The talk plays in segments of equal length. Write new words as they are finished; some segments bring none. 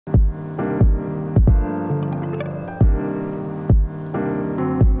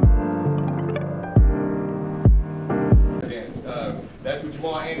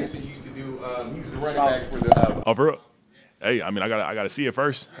running back for the. Oh, for real? Hey, I mean, I gotta see it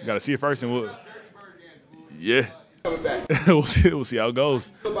first. And we'll. Yeah. Coming back. We'll see how it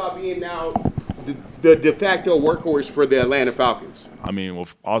goes. About being now the de facto workhorse for the Atlanta Falcons. I mean, well,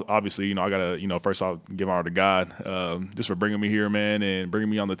 obviously, I gotta, first I'll give honor to God, just for bringing me here, man, and bringing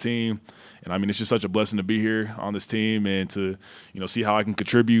me on the team. And I mean, it's just such a blessing to be here on this team and to, see how I can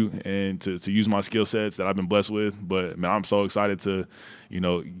contribute and to use my skill sets that I've been blessed with. But man, I'm so excited to,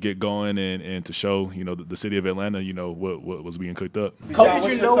 get going and to show, the city of Atlanta, what was being cooked up. How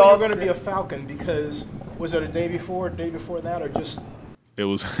did you know you were going to be a Falcon? Because was it a day before that, or just? It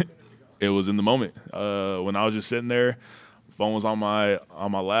was, it was in the moment when I was just sitting there. Phone was on my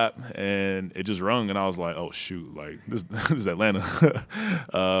lap and it just rung and I was like, oh shoot, like this is Atlanta.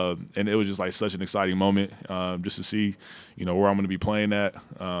 And it was just like such an exciting moment just to see, where I'm going to be playing at.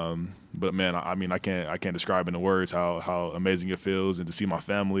 But man, I mean, I can't describe in the words how amazing it feels, and to see my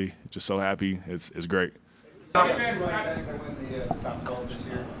family just so happy. It's great. Top goal this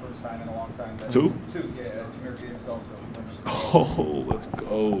year, first time in a long time. Two, yeah. Jameer Gibbs also. Oh, let's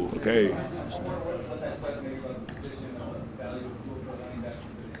go. Okay.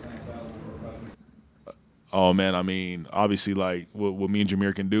 Oh, man, I mean, obviously, like, what me and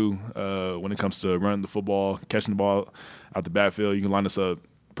Jameer can do when it comes to running the football, catching the ball out the backfield, you can line us up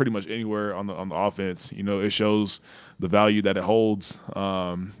pretty much anywhere on the offense. It shows the value that it holds.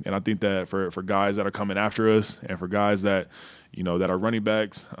 And I think that for guys that are coming after us and for guys that, that are running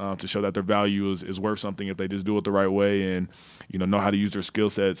backs, to show that their value is worth something if they just do it the right way and, know how to use their skill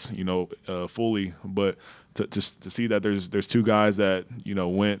sets, fully. But to see that there's two guys that,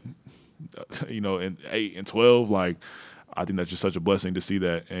 went – in 8 and 12, like, I think that's just such a blessing to see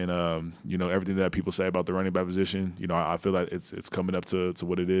that. And, everything that people say about the running back position, I feel that it's coming up to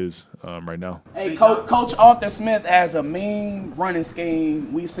what it is right now. Hey, Coach Arthur Smith has a mean running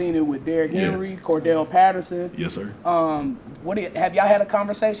scheme. We've seen it with Derrick Henry, Cordell Patterson. Yes, sir. Have y'all had a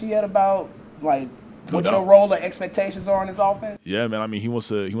conversation yet about, like, what No. your role or expectations are on this offense? Yeah, man. I mean, he wants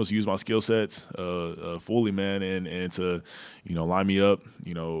to use my skill sets fully, man, and to, line me up,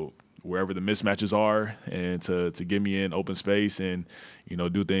 wherever the mismatches are, and to get me in open space and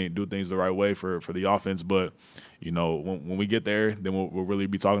do things the right way for the offense. But when we get there, then we'll really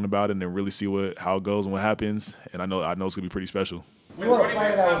be talking about it and then really see how it goes and what happens. And I know it's gonna be pretty special. You're a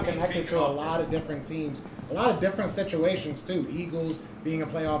player that was connected to a lot of different teams, a lot of different situations too. Eagles being a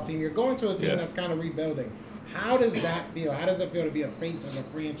playoff team, you're going to a team that's kind of rebuilding. How does that feel? How does it feel to be a face of a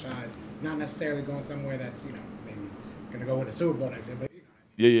franchise, not necessarily going somewhere that's maybe going to go win a Super Bowl next year? But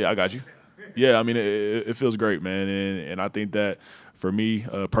Yeah, I got you. Yeah, I mean, it feels great, man, and I think that for me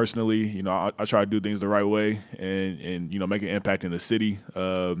personally, I try to do things the right way and make an impact in the city,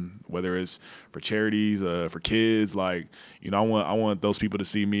 whether it's for charities, for kids. Like, I want those people to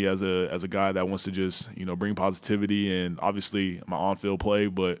see me as a guy that wants to just bring positivity and obviously my on-field play,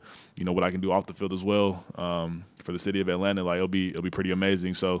 but what I can do off the field as well. For the city of Atlanta, like it'll be pretty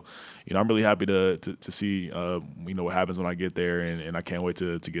amazing. So, I'm really happy to see what happens when I get there, and I can't wait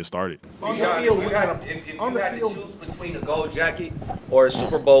to get started. On the field, if you had to choose between a gold jacket or a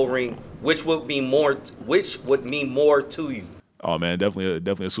Super Bowl ring, which would mean more to you? Oh man,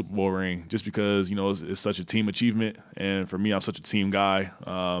 definitely a Super Bowl ring. Just because it's such a team achievement, and for me, I'm such a team guy.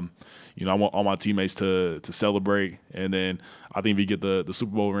 I want all my teammates to celebrate, and then I think if you get the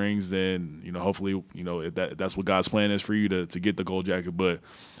Super Bowl rings, then hopefully if that's what God's plan is for you to get the gold jacket. But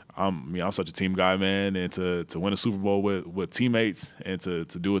I'm such a team guy, man, and to win a Super Bowl with teammates and to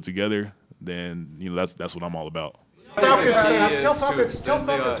do it together, then that's what I'm all about. Tell Falcons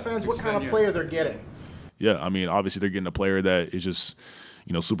fans what kind of player they're getting. Yeah, I mean, obviously they're getting a player that is just,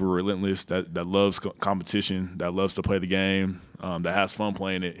 super relentless, that loves competition, that loves to play the game, that has fun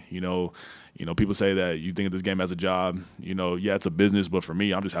playing it. People say that you think of this game as a job. Yeah, it's a business, but for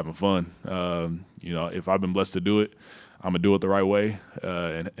me, I'm just having fun. If I've been blessed to do it, I'm gonna do it the right way,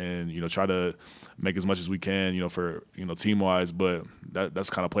 and try to make as much as we can, for team-wise. But that's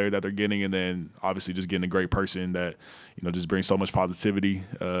the kind of player that they're getting, and then obviously just getting a great person that just brings so much positivity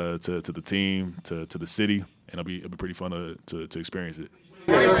to the team, to the city, and it'll be pretty fun to experience it.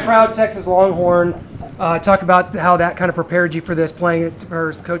 You're a proud Texas Longhorn. Talk about how that kind of prepared you for this, playing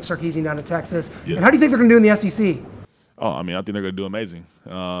for Coach Sarkisian down in Texas. Yeah. And how do you think they're going to do in the SEC? Oh, I mean, I think they're going to do amazing.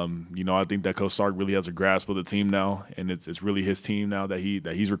 I think that Coach Sark really has a grasp of the team now, and it's really his team now that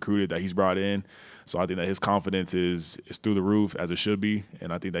he's recruited, that he's brought in. So I think that his confidence is through the roof, as it should be,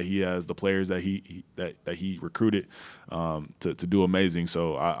 and I think that he has the players that he recruited to do amazing.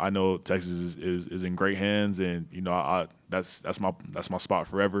 So I know Texas is in great hands, and that's my spot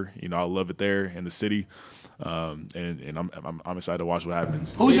forever. I love it there in the city. and I'm excited to watch what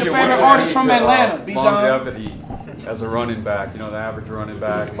happens. Who's your BJ, favorite what's artist the from key to, Atlanta, Bijan? longevity as a running back? You know, the average running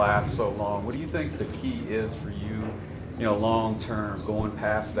back lasts so long. What do you think the key is for you, you know, long term, going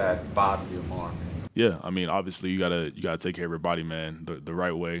past that 5-year mark? Yeah, I mean, obviously you gotta take care of your body, man, the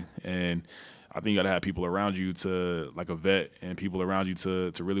right way, and I think you gotta have people around you to, like a vet, and people around you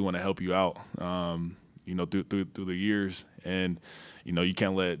to really want to help you out, you know, through the years, and you know, you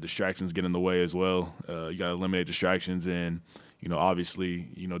can't let distractions get in the way as well. You gotta eliminate distractions, and you know, obviously,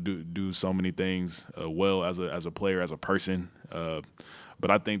 you know, do so many things well as a player, as a person.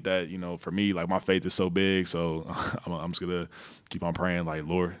 But I think that, you know, for me, like, my faith is so big, so I'm just gonna keep on praying, like,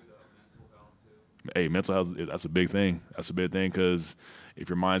 Lord. Hey, mental health, that's a big thing. That's a big thing, because if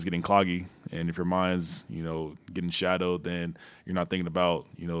your mind's getting cloggy and if your mind's, you know, getting shadowed, then you're not thinking about,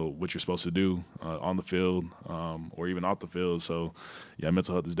 you know, what you're supposed to do on the field or even off the field. So, yeah,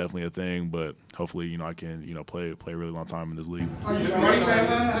 mental health is definitely a thing, but hopefully, you know, I can, you know, play a really long time in this league. Are you familiar with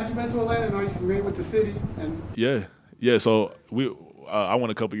Atlanta? Have you been to Atlanta, and are you familiar with the city? And Yeah. So I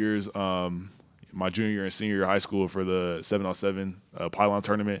went a couple years, my junior year and senior year of high school, for the 7-on-7 pylon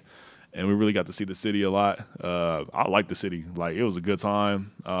tournament. And we really got to see the city a lot. I like the city. Like, it was a good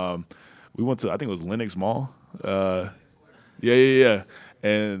time. We went to, I think it was Lenox Mall. Yeah.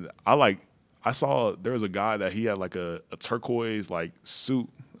 And I saw there was a guy that he had like a turquoise like suit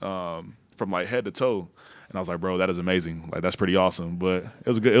from like head to toe. And I was like, bro, that is amazing. Like, that's pretty awesome. But it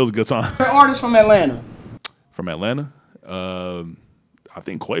was a good time. Favorite artist from Atlanta? From Atlanta? I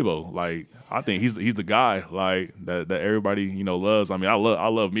think Quavo. Like, I think he's the guy, like, that everybody, you know, loves. I mean, I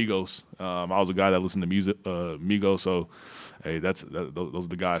love Migos. I was a guy that listened to music, Migos. So, hey, those are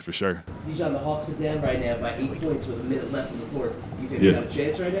the guys for sure. Bijan, the Hawks are down right now by 8 points with a minute left in the fourth. You think you have a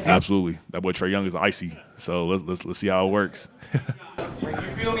chance right now? Absolutely. That boy Trae Young is icy. So let's see how it works. Do you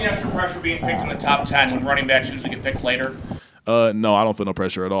feel any extra pressure being picked in the top 10 when running backs usually get picked later? No, I don't feel no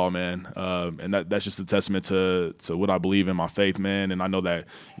pressure at all, man. And that's just a testament to what I believe in, my faith, man. And I know that,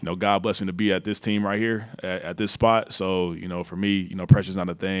 you know, God blessed me to be at this team right here, at this spot. So, you know, for me, you know, pressure's not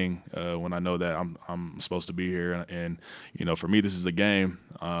a thing when I know that I'm supposed to be here. And, you know, for me, this is a game.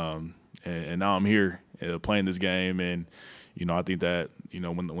 And now I'm here playing this game. And, you know, I think that, you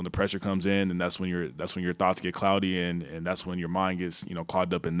know, when the pressure comes in, and that's when your thoughts get cloudy, and that's when your mind gets, you know,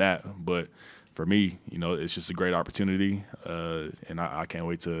 clogged up in that. But for me, you know, it's just a great opportunity, and I can't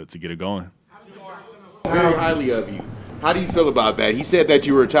wait to get it going. Very highly of you. How do you feel about that? He said that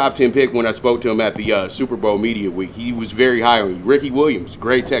you were a top 10 pick when I spoke to him at the Super Bowl Media Week. He was very high on you. Ricky Williams,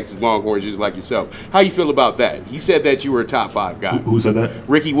 great Texas Longhorns, just like yourself. How you feel about that? He said that you were a top 5 guy. Who said that?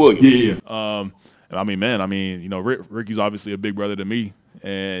 Ricky Williams. Yeah. I mean, you know, Ricky's obviously a big brother to me,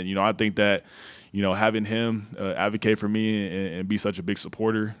 and, you know, I think that, you know, having him advocate for me and be such a big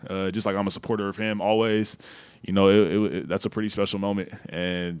supporter, just like I'm a supporter of him always, you know, that's a pretty special moment.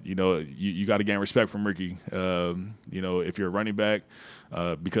 And, you know, you got to gain respect from Ricky, you know, if you're a running back,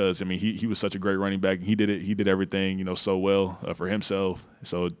 because, I mean, he was such a great running back. He did everything, you know, so well for himself.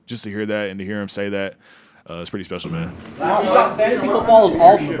 So just to hear that and to hear him say that, it's pretty special, man. Fantasy football is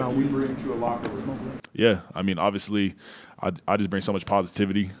all about we bring to a locker room. Yeah, I mean, obviously, I just bring so much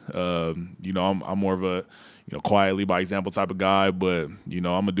positivity. You know, I'm more of a, you know, quietly by example type of guy, but, you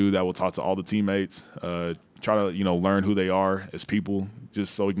know, I'm a dude that will talk to all the teammates, try to, you know, learn who they are as people,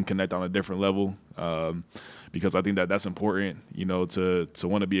 just so we can connect on a different level. Because I think that's important, you know, to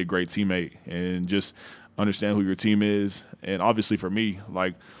want to be a great teammate and just understand who your team is. And obviously for me,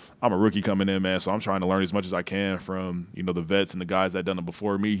 like, I'm a rookie coming in, man, so I'm trying to learn as much as I can from, you know, the vets and the guys that done it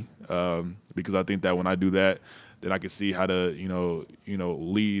before me, because I think that when I do that, then I can see how to, you know,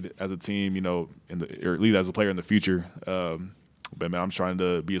 lead as a team, you know, or lead as a player in the future. But man, I'm trying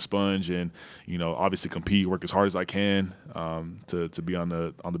to be a sponge and, you know, obviously compete, work as hard as I can to be on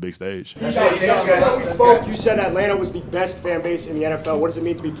the big stage. When we spoke, you said Atlanta was the best fan base in the NFL. What does it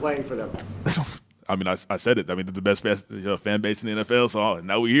mean to be playing for them? I mean, I said it. I mean, they're the best fan base in the NFL. So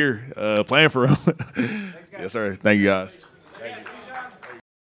now we're here playing for them. Yes, sir. Thank you, guys. Thank you.